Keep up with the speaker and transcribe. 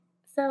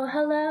So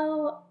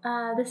hello,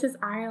 this is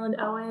Ireland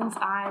Owens.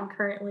 I'm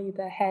currently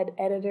the head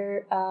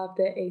editor of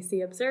the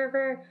AC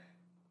Observer.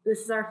 This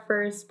is our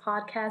first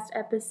podcast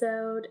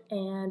episode,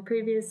 and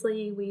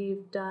previously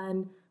we've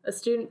done a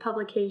student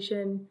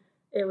publication.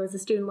 It was a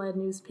student-led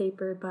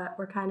newspaper, but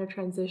we're kind of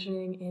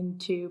transitioning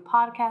into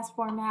podcast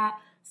format,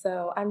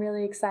 so I'm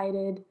really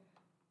excited.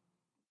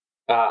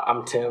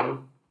 I'm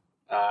Tim.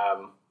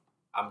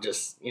 I'm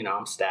just,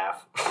 I'm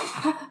staff.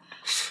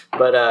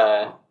 But,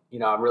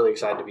 I'm really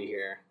excited to be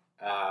here.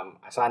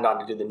 I signed on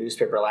to do the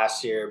newspaper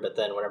last year, but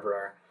then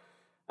whenever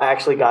I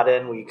actually got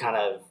in, we kind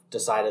of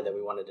decided that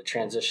we wanted to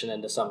transition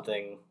into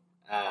something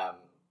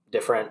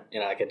different,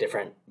 like a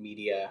different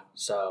media.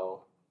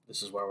 So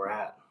this is where we're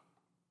at.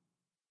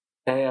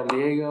 Hey, I'm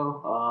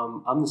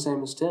Diego. I'm the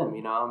same as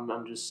Tim.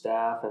 I'm just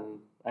staff, and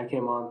I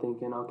came on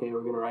thinking, okay,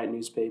 we're going to write a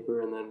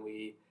newspaper, and then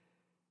we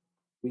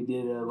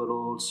did a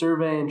little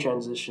survey and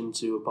transitioned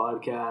to a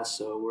podcast.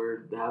 So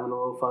we're having a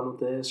little fun with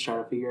this,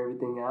 trying to figure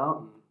everything out,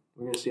 and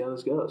we're going to see how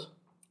this goes.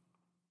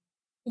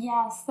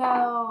 Yeah,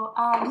 so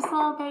just a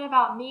little bit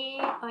about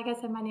me. Like I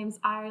said, my name's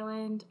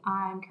Ireland.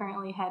 I'm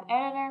currently head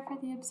editor for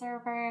The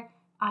Observer.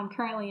 I'm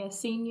currently a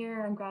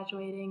senior. I'm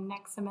graduating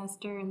next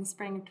semester in the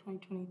spring of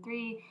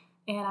 2023,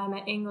 and I'm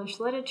an English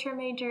literature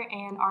major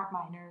and art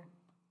minor.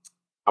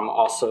 I'm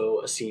also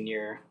a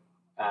senior.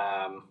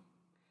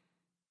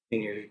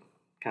 Senior,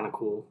 kind of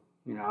cool,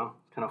 kind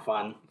of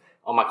fun.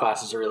 All my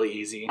classes are really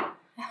easy.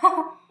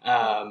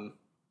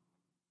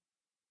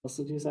 What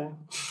did you say?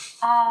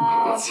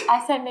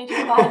 I said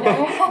major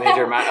minor.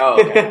 Major minor. Oh,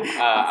 okay.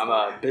 I'm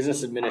a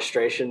business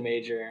administration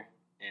major,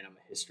 and I'm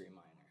a history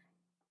minor.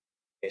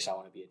 In case I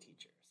want to be a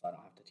teacher, so I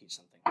don't have to teach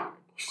something hard.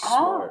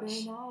 Smart.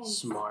 Very nice.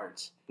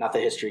 Smart. Not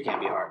that history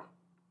can't be hard.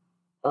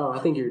 Oh, I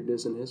think you're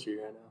dissing history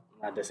right now.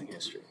 I'm not dissing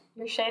history.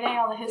 You're shading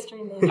all the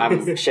history majors.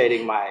 I'm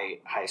shading my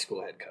high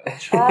school head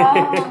coach.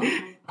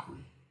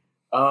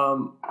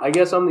 I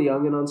guess I'm the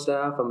youngin' on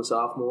staff. I'm a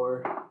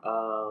sophomore.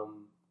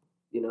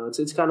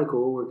 It's kind of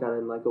cool. We're kind of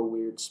in like a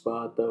weird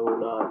spot, though. We're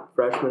not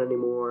freshmen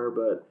anymore,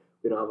 but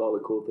we don't have all the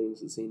cool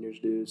things that seniors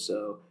do.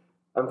 So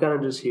I'm kind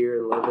of just here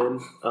and living.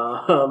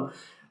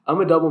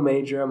 I'm a double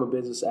major. I'm a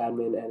business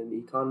admin and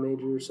an econ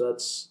major, so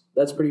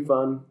that's pretty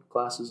fun.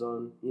 Classes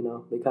on,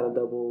 they kind of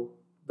double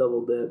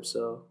dip.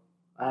 So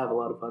I have a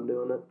lot of fun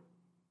doing it.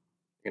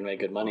 You're gonna make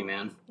good money,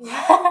 man.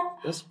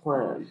 That's a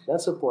plan.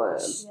 That's a plan.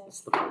 Yes. That's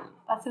the plan.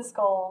 That's his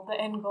goal,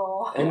 the end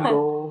goal. End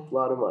goal, a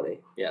lot of money.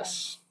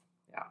 Yes.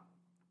 Yeah.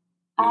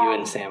 You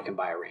and Sam can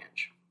buy a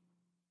ranch.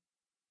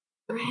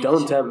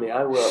 Don't tempt me.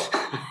 I will.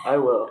 I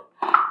will.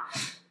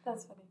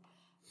 That's funny.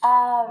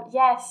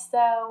 Yes,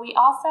 so we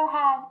also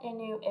have a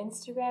new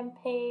Instagram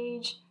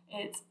page.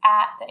 It's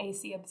at the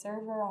AC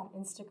Observer on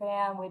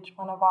Instagram, which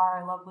one of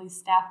our lovely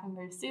staff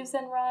members,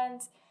 Susan,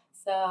 runs.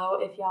 So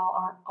if y'all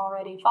aren't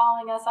already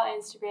following us on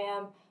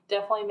Instagram,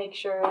 definitely make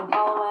sure and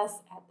follow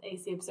us at the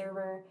AC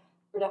Observer.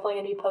 We're definitely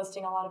going to be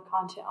posting a lot of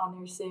content on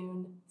there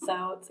soon,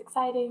 so it's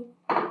exciting.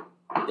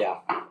 Yeah.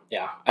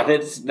 I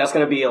think that's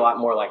going to be a lot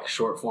more like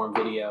short form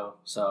video,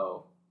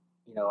 so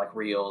like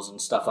reels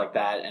and stuff like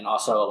that, and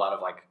also a lot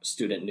of like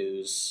student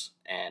news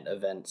and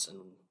events and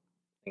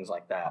things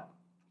like that.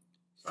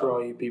 So, for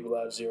all you people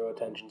that have zero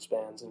attention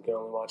spans and can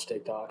only watch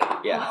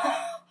TikTok. Yeah,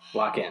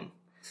 lock in.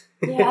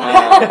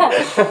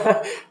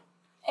 Yeah.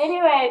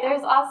 Anyway,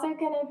 there's also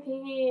going to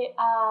be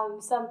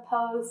some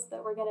posts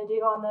that we're going to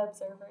do on the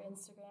Observer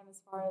Instagram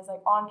as far as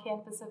like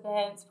on-campus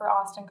events for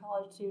Austin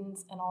College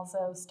students, and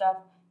also stuff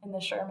in the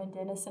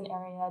Sherman-Denison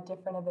area,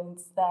 different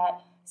events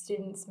that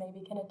students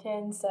maybe can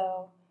attend.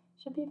 So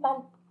should be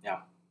fun.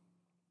 Yeah.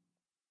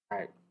 All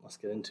right, let's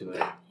get into it.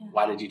 Yeah.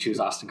 Why did you choose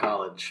Austin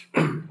College?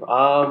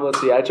 Let's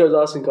see. I chose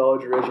Austin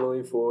College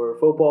originally for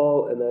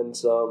football, and then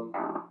some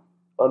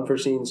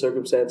unforeseen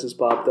circumstances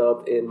popped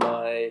up in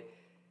my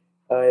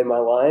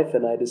life,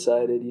 and I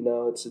decided,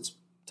 it's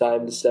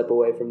time to step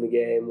away from the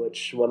game,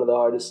 which one of the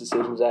hardest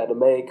decisions I had to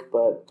make,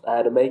 but I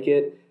had to make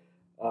it,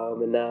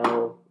 and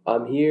now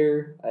I'm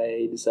here.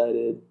 I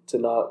decided to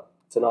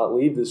not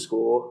leave the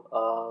school.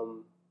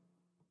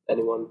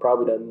 Anyone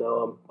probably doesn't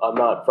know, I'm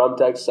not from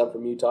Texas. I'm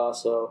from Utah,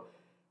 so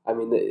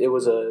it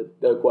was a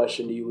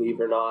question: do you leave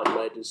or not? And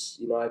I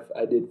just,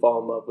 I did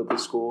fall in love with the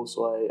school,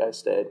 so I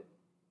stayed.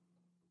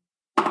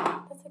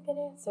 That's a good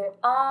answer.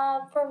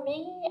 For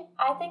me,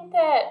 I think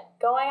that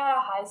going out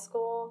of high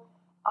school,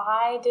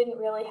 I didn't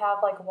really have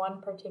like one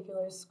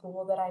particular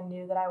school that I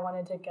knew that I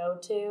wanted to go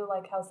to,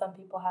 like how some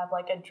people have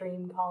like a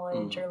dream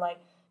college or like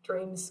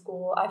dream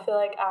school. I feel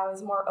like I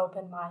was more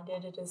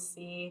open-minded to just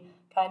see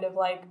kind of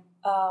like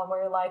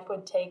where life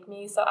would take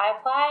me. So I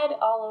applied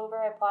all over.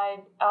 I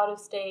applied out of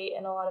state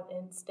and a lot of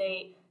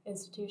in-state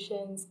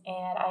institutions,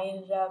 and I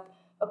ended up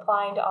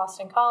applying to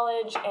Austin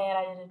College, and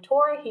I did a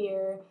tour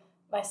here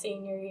my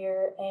senior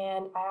year,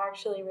 and I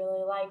actually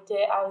really liked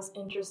it. I was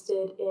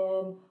interested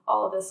in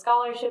all of the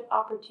scholarship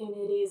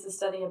opportunities, the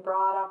study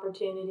abroad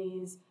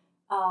opportunities,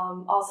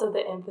 also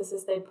the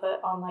emphasis they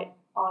put on like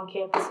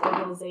on-campus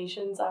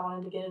organizations. I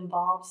wanted to get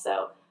involved,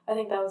 so I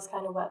think that was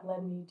kind of what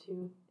led me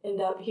to end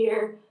up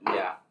here.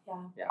 Yeah.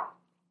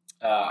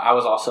 I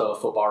was also a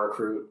football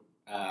recruit.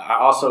 I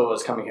also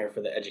was coming here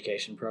for the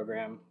education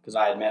program because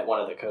I had met one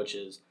of the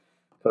coaches,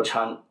 Coach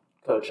Hunt.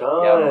 Coach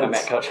Hunt. Yeah, I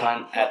met Coach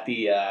Hunt at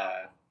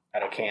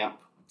a camp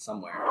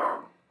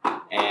somewhere,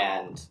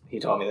 and he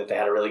told me that they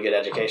had a really good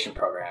education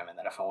program, and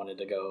that if I wanted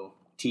to go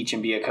teach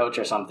and be a coach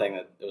or something,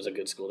 that it was a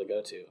good school to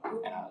go to.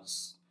 And I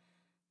was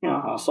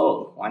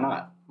sold. Why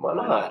not? Why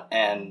not?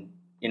 And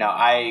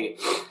I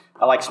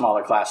like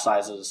smaller class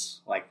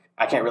sizes. Like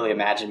I can't really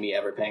imagine me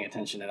ever paying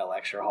attention in a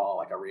lecture hall,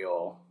 like a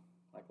real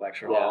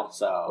lecture hall.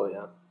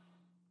 So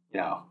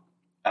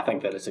I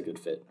think that it's a good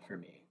fit for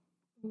me.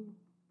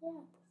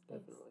 Yeah,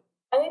 Definitely.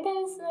 I think that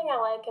is something I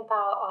like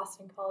about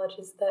Austin College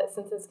is that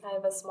since it's kind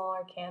of a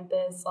smaller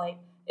campus, like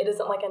it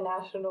isn't like a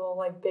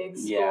national big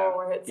school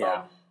where it's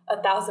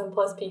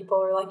 1,000+ people,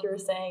 or like you were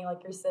saying,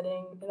 like you're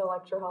sitting in a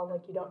lecture hall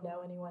like you don't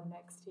know anyone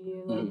next to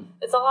you. Like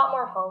it's a lot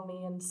more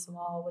homey and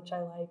small, which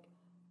I like.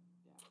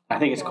 I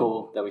think it's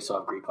cool that we still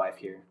have Greek life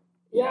here.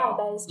 Yeah,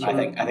 that is true. I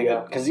think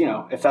because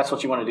if that's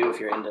what you want to do, if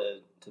you're into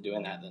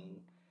doing that,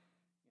 then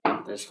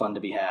there's fun to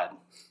be had.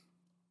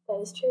 That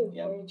is true.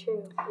 Yep. Very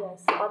true.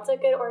 Yes, lots of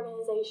good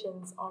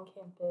organizations on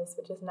campus,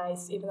 which is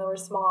nice. Even though we're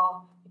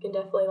small, you can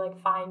definitely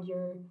find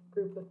your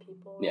group of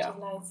people, which is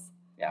nice.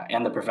 Yeah,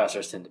 and the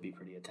professors tend to be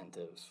pretty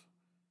attentive.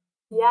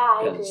 Yeah,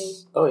 I agree.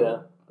 Oh yeah,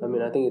 I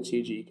mean, I think it's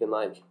huge. You can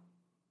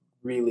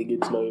really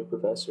get to know your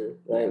professor,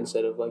 right?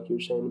 Instead of you were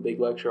saying a big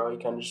lecture hall, you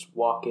kind of just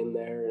walk in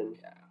there and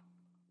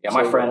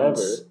my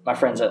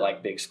friends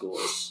at big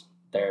schools,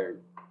 they're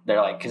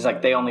because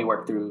they only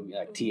work through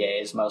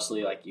TAs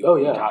mostly. You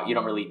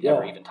don't really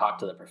ever even talk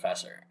to the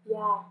professor.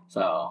 Yeah.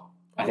 So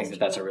I think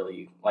that's a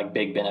really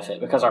big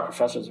benefit because our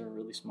professors are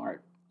really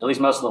smart. At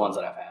least most of the ones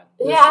that I've had.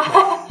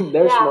 Yeah.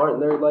 They're smart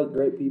and they're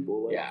great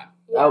people. Yeah.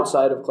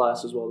 Outside of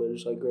class as well, they're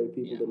just great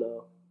people to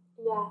know.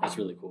 Yeah. That's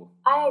really cool.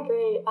 I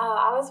agree.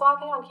 I was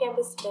walking on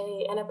campus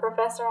today, and a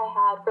professor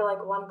I had for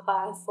one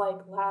class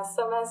last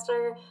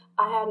semester,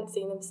 I hadn't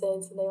seen them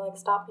since, and they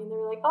stopped me and they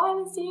were like, "Oh, I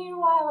haven't seen you in a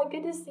while.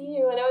 Good to see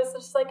you." And it was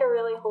just a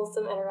really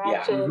wholesome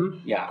interaction. Yeah.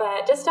 Mm-hmm. Yeah.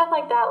 But just stuff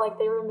like that,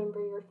 they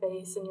remember your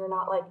face, and you're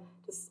not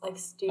just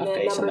student a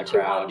face number in the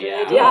crowd.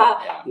 200.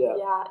 Yeah.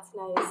 It's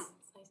nice.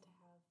 It's nice to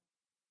have.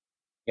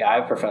 Yeah, I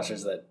have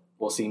professors that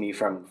will see me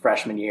from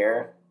freshman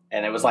year.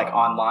 And it was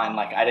online,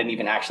 I didn't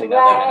even actually know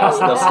them,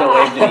 and they'll still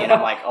wave to me, and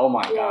I'm like, oh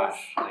my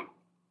gosh,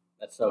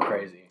 that's so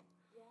crazy.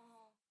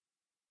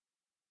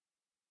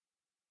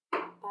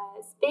 Yeah.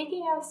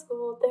 Speaking of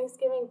school,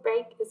 Thanksgiving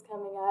break is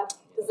coming up.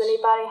 Does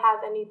anybody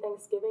have any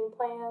Thanksgiving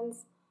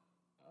plans?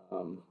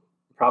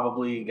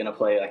 Probably gonna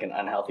play an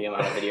unhealthy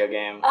amount of video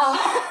games.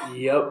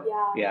 Yep.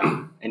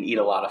 Yeah, and eat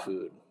a lot of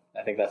food.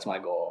 I think that's my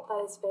goal.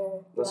 That is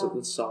fair. That's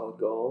a solid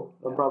goal.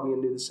 I'm probably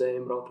gonna do the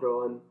same, but I'll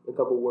throw in a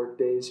couple work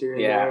days here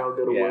and there. I'll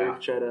go to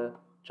work, try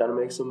to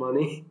make some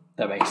money.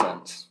 That makes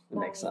sense.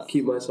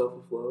 Keep myself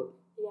afloat.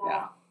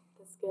 Yeah.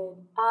 That's good.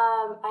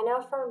 I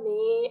know for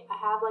me, I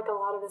have a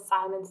lot of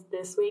assignments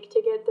this week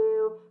to get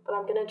through, but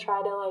I'm gonna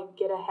try to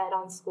get ahead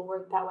on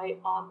schoolwork that way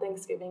on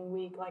Thanksgiving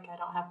week. I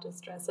don't have to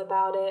stress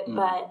about it.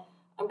 But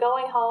I'm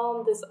going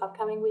home this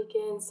upcoming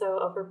weekend, so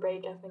over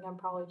break, I think I'm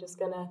probably just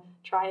gonna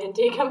try and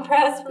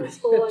decompress from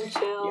school and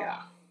chill.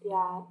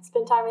 Yeah,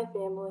 spend time with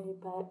family,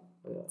 but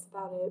that's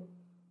about it.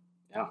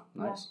 Yeah,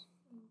 nice.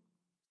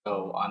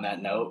 So on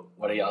that note,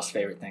 what are y'all's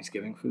favorite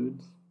Thanksgiving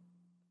foods?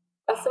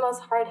 That's the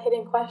most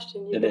hard-hitting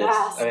question you can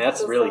ask. I mean,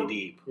 that's really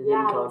deep. You're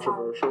getting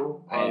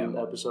controversial on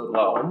episode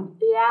 1.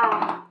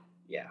 Yeah.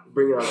 Yeah.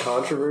 Bringing on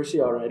controversy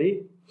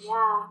already?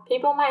 Yeah.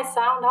 People might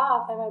sound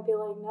off. They might be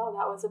like, no,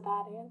 that was a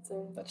bad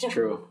answer. That's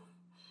true.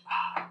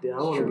 Dude, I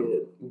don't want to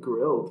get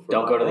grilled.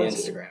 Don't go to the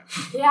Instagram.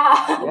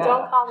 Yeah.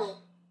 Don't comment.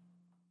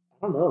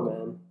 I don't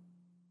know,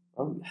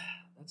 man.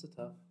 That's a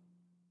tough.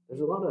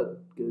 There's a lot of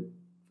good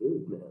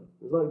food, man.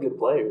 There's a lot of good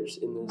players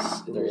in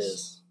this. There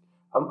is.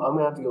 I'm going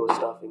to have to go with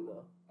stuffing,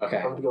 though. Okay.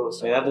 I'm going to go with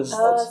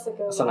stuffing.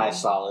 That's a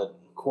nice solid.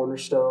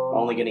 Cornerstone.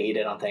 Only going to eat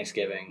it on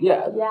Thanksgiving.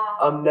 Yeah.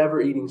 I'm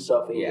never eating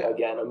stuffing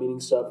again. I'm eating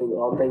stuffing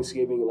on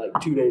Thanksgiving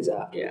 2 days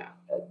after. Yeah.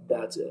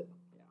 That's it.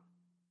 Yeah.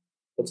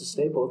 It's a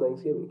staple of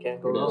Thanksgiving.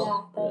 Can't go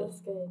wrong. Yeah, that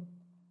is good.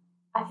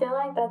 I feel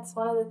like that's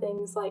one of the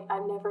things,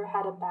 I've never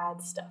had a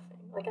bad stuffing.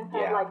 I've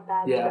had,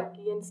 bad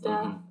turkey and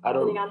stuff,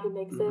 depending on who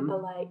makes it,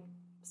 but,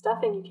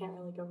 stuffing, you can't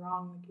really go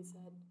wrong, like you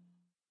said.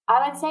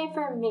 I would say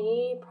for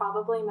me,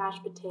 probably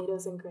mashed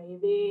potatoes and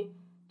gravy,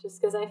 just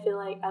because I feel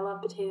like I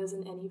love potatoes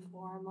in any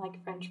form,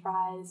 like French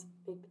fries,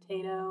 baked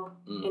potato,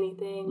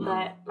 anything,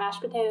 but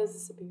mashed potatoes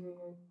is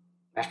superior.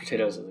 Mashed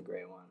potatoes is a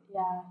great one.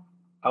 Yeah.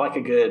 I like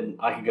a good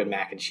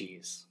mac and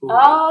cheese. Ooh.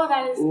 Oh,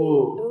 that is good.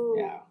 Ooh.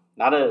 Yeah.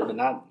 Not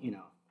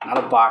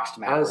a boxed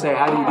mac. I would say,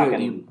 how do you do it?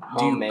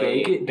 Do you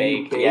bake it?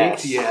 Baked,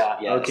 yes. Yeah.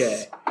 Yes.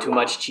 Okay. Too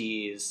much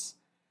cheese,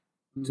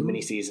 too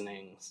many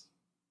seasonings.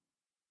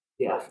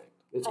 Yeah. Perfect.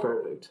 It's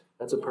perfect.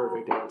 That's a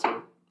perfect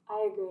answer.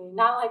 I agree.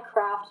 Not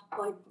Kraft,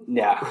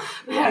 Yeah.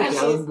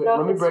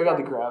 Let me break out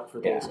the Kraft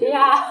for Thanksgiving.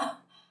 Yeah.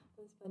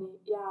 That's funny.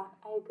 Yeah,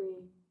 I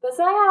agree. But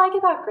something I like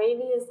about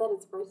gravy is that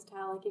it's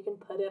versatile. You can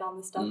put it on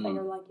the stuffing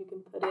or you can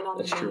put it on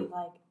the meat,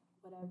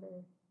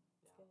 whatever.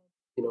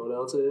 what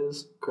else it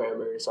is?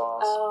 Cranberry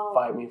sauce. Oh.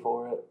 Fight me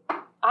for it.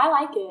 I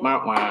like it.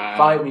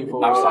 Fight me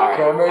for it. I'm sorry.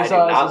 Cranberry I do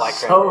sauce not is like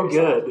so cranberry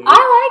good, sauce. dude.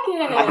 I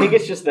like it. I think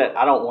it's just that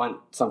I don't want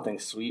something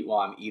sweet while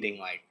I'm eating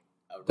like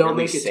a Don't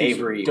really make it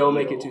savory too. Don't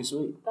meal. make it too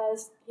sweet.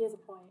 He has a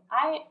point.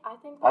 I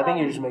think. I think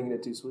you're just making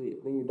it too sweet.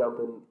 I think you're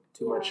dumping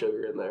too much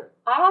sugar in there.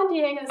 I'm on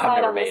Diego's side I've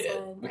never on made this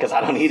it one. because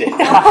I don't eat it.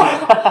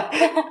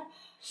 Yeah,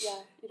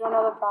 you don't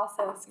know the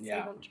process because Yeah.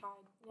 you haven't tried.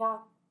 Yeah,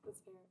 that's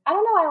fair. I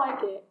don't know. I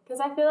like it because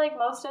I feel like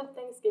most of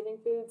Thanksgiving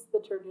foods, the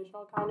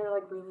traditional kind, are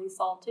like really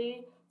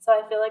salty. So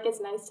I feel like it's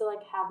nice to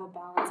like have a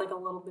balance, like a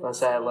little bit. I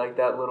say I like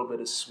that little bit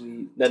of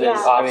sweet. That is, Yeah.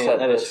 I mean, Offset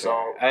that the is fair.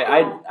 salt.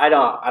 I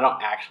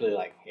don't actually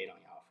like hate on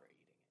y'all for eating.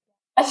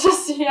 It's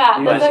just that's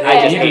just-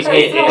 okay. you just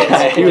hate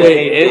it. You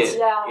hate it.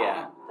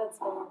 Yeah, that's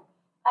fair.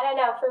 I don't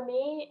know. For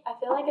me, I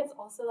feel like it's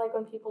also like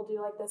when people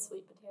do like the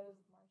sweet potatoes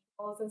with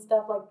marshmallows and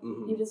stuff. Like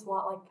Mhm. you just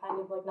want like kind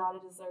of like not a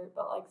dessert,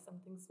 but like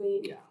something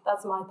sweet. Yeah.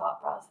 That's my thought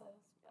process.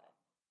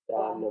 Yeah,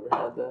 I've never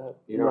had that.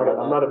 I'm You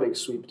not a big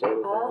sweet potato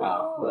fan.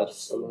 Oh, well,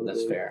 that's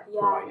interesting. fair Yeah.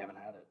 for why you haven't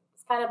had it.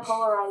 It's kind of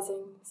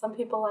polarizing. Some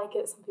people like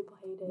it, some people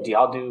hate it. Do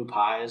y'all do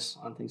pies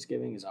on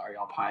Thanksgiving? Are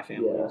y'all pie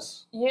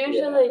families?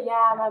 Usually,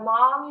 yeah. My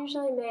mom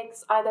usually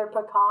makes either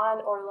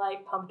pecan or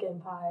like pumpkin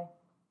pie.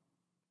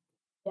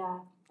 Yeah.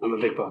 I'm a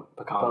big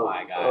pecan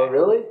pie guy. Oh,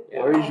 really?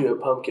 Yeah. We're usually a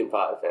pumpkin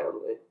pie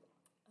family.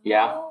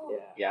 Yeah. Oh,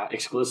 Yeah,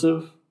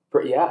 exclusive.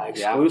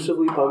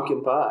 Exclusively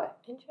pumpkin pie.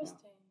 interesting.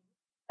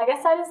 I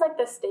guess that is like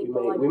the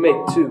staple. We make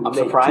fall. two. I'm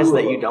surprised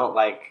that you don't. don't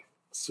like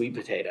sweet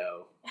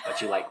potato,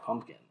 but you like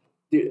pumpkin.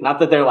 Dude, Not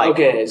that they're like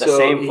okay, the so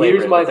same flavor.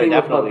 here's my but they're thing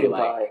with definitely pumpkin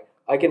like, pie.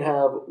 I can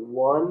have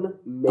one,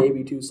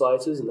 maybe two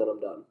slices, and then I'm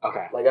done.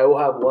 Okay. Like I will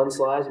have one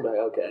slice and be like,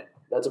 okay,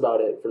 that's about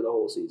it for the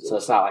whole season. So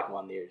it's not like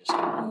one that you're just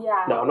gonna...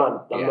 Yeah. No, I'm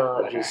not. I'm Yeah,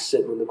 not okay. just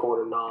sitting in the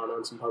corner gnawing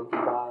on some pumpkin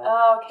pie.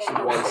 Oh, okay.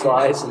 Just one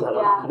slice, and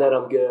then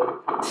I'm good.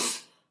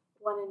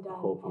 One and done.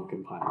 whole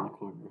pumpkin pie in the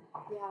corner.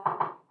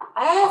 Yeah.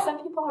 I don't know.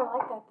 Some people are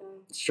like that though.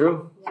 It's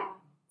true. Yeah,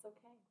 it's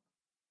okay.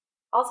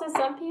 Also,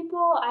 some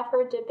people I've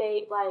heard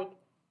debate like,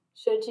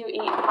 should you eat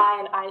pie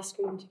and ice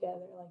cream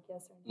together? Like,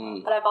 yes or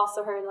no. But I've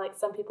also heard like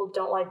some people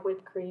don't like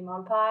whipped cream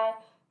on pie.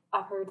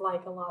 I've heard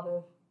like a lot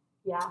of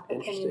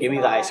opinions. Give me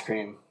the about ice that.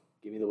 cream.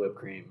 Give me the whipped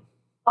cream.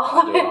 Oh,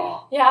 I'll do it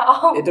all.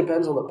 yeah. It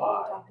depends on the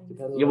pie.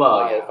 Depends on Yeah, the well,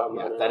 pie yeah, if I'm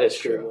yeah, running that ice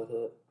is cream true. with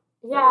it.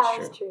 Yeah, That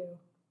is that's true.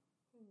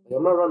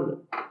 Like,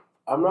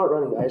 I'm not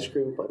running ice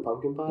cream with my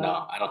pumpkin pie.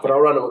 No, I don't But think... I'll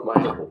run it with my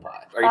apple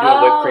pie. Are you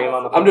doing whipped cream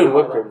on the I'm pumpkin doing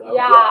whipped pie, cream though? though.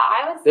 Yeah,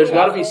 I was. There's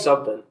got to thinking- be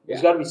something. Yeah.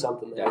 There's got to be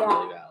something there.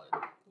 Definitely Yeah.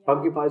 valid.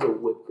 Pumpkin pie is a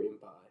whipped cream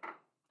pie.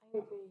 I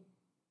agree.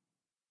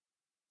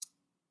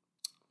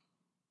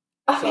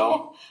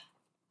 So?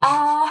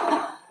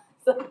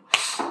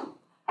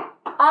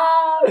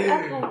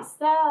 Okay,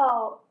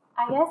 so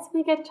I guess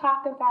we could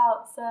talk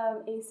about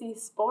some AC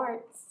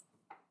sports.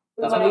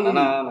 We That's wanna-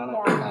 me.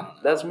 Yeah.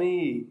 That's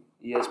me,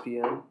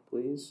 ESPN,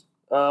 please.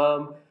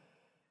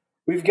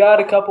 We've got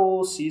a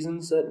couple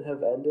seasons that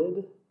have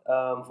ended.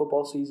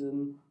 Football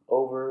season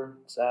over,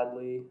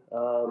 sadly.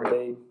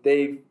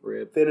 They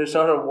Rip. finished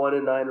on a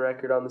 1-9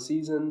 record on the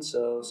season,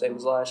 so same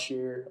as last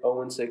year.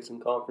 0-6 in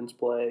conference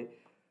play.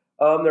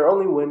 Their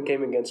only win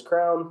came against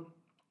Crown,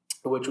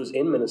 which was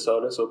in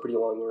Minnesota, so a pretty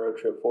long road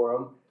trip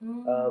for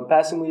them.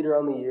 Passing leader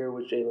on the year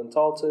was Jalen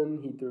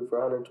Talton. He threw for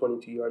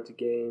 122 yards a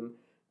game.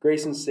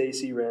 Grayson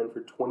Stacy ran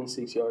for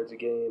 26 yards a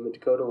game, and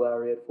Dakota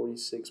Lowry had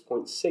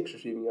 46.6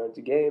 receiving yards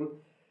a game.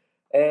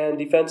 And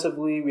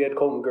defensively, we had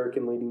Colton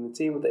Gherkin leading the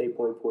team with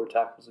 8.4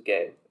 tackles a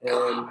game.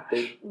 And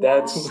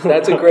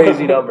that's a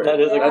crazy number. That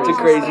is a That's a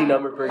crazy crazy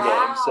number per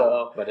game.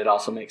 So But it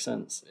also makes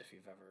sense if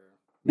you've ever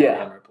met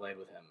him or played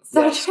with him.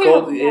 So yes, true,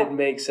 Colton, yeah. it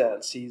makes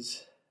sense.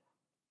 He's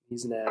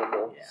an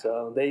animal. Yeah.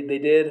 So they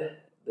did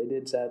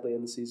sadly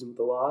end the season with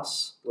a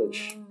loss,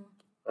 which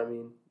I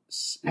mean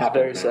it's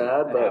very man.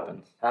 sad, It but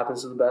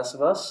happens to the best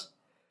of us.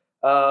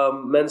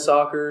 Men's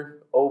soccer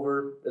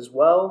over as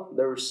well.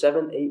 There were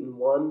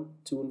 7-8-1,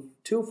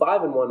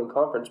 2-5-1 in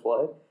conference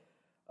play.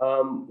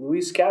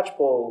 Luis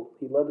Catchpole,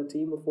 he led the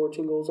team with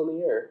 14 goals on the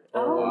year.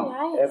 Oh,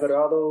 nice.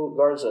 Everardo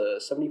Garza,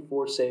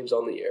 74 saves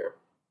on the year.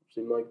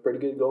 Seemed like a pretty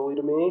good goalie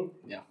to me.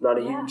 Yeah. Not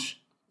a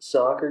huge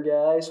soccer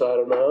guy, so I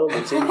don't know, but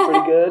it seems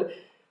pretty good.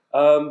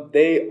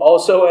 They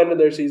also ended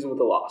their season with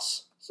a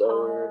loss.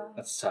 So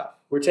That's tough.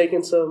 we're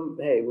taking some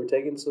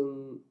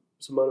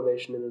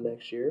motivation into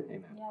next year.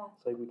 Amen. Yeah.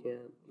 It's like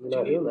we're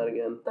not doing that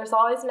again. There's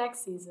always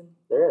next season.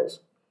 There is.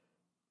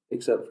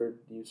 Except for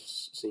you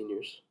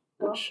seniors,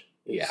 which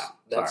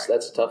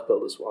that's a tough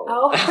pill to swallow.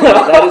 Oh.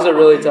 That is a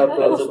really tough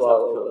pill That's to a tough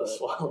swallow. pill to but-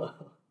 swallow.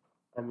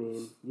 I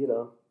mean,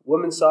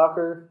 women's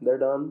soccer, they're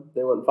done.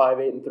 They went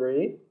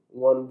 5-8-3,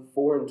 won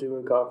 4-2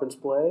 in conference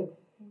play.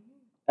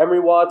 Emery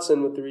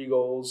Watson with 3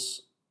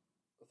 goals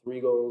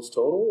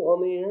total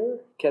on the year.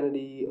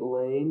 Kennedy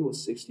Lane with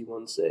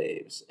 61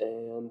 saves,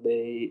 and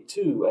they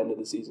too ended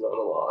the season on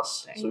a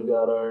loss. Dang.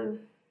 So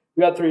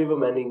we got 3 of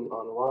them ending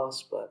on a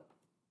loss, but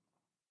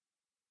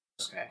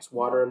Okay. it's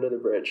water under the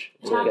bridge.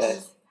 It's It okay.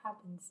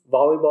 happens.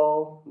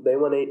 Volleyball, they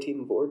won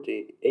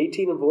 18-14.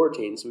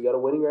 18-14, so we got a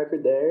winning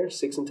record there.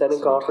 6-10 in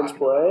So conference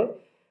talking play.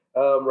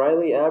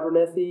 Riley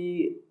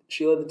Abernethy,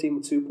 she led the team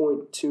with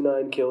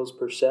 2.29 kills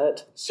per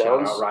set.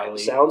 Shout out Riley.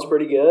 Sounds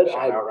pretty good.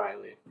 Shout out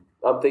Riley.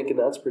 I'm thinking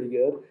that's pretty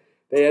good.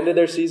 They ended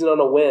their season on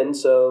a win,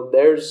 so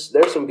there's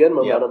some good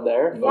momentum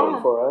there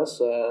for us.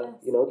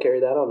 Carry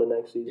that on to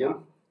next season. Yeah.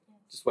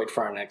 Just wait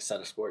for our next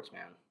set of sports,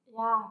 man.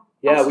 Yeah.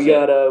 Yeah,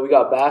 we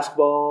got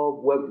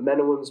basketball, men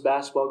and women's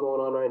basketball going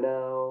on right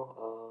now.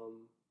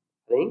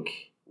 I think.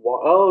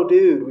 Oh,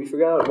 dude, we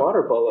forgot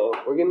water polo.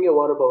 We're gonna get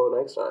water polo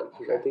next time.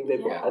 Okay. I think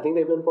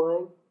they've been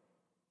playing.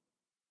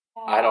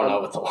 I don't know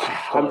what the water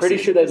polo I'm pretty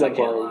sure they've been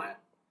playing.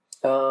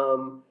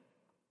 Lie.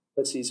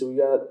 Let's see. So we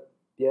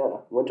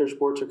got winter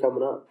sports are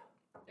coming up.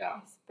 Yeah,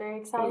 it's very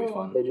It's gonna be exciting.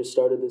 fun. They just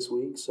started this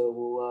week, so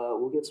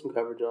we'll get some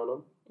coverage on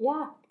them.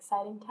 Yeah,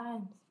 exciting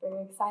times.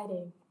 Very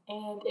exciting.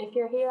 And if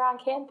you're here on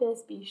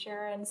campus, be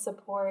sure and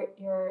support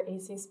your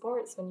AC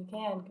sports when you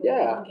can. Go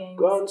to home games.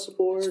 Go out and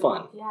support. It's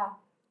fun Yeah,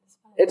 it's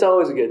fun. It's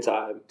always a good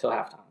time. till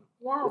halftime.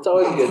 Yeah, It's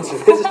always a good.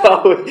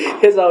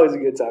 It's always a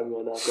good time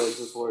going out there and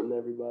supporting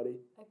everybody.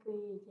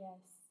 agreed. Yes.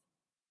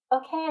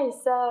 Okay,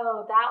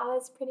 so that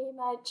was pretty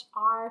much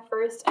our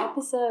first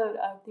episode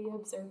of the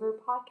Observer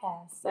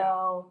podcast.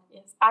 So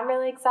yes, I'm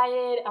really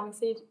excited. I'm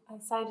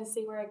excited to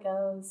see where it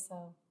goes.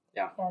 So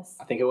Yeah. yes,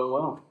 I think it went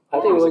well. I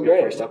think it was a went good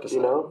great. first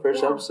episode.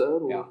 First Yeah.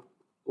 episode.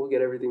 We'll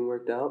get everything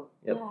worked out.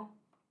 Yep. yeah,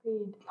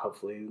 agreed.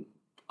 Hopefully,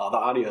 all the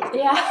audio.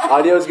 Yeah,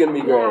 Audio's gonna be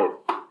great.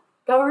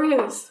 Go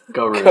Roos.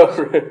 Go Roos. Go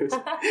Roos.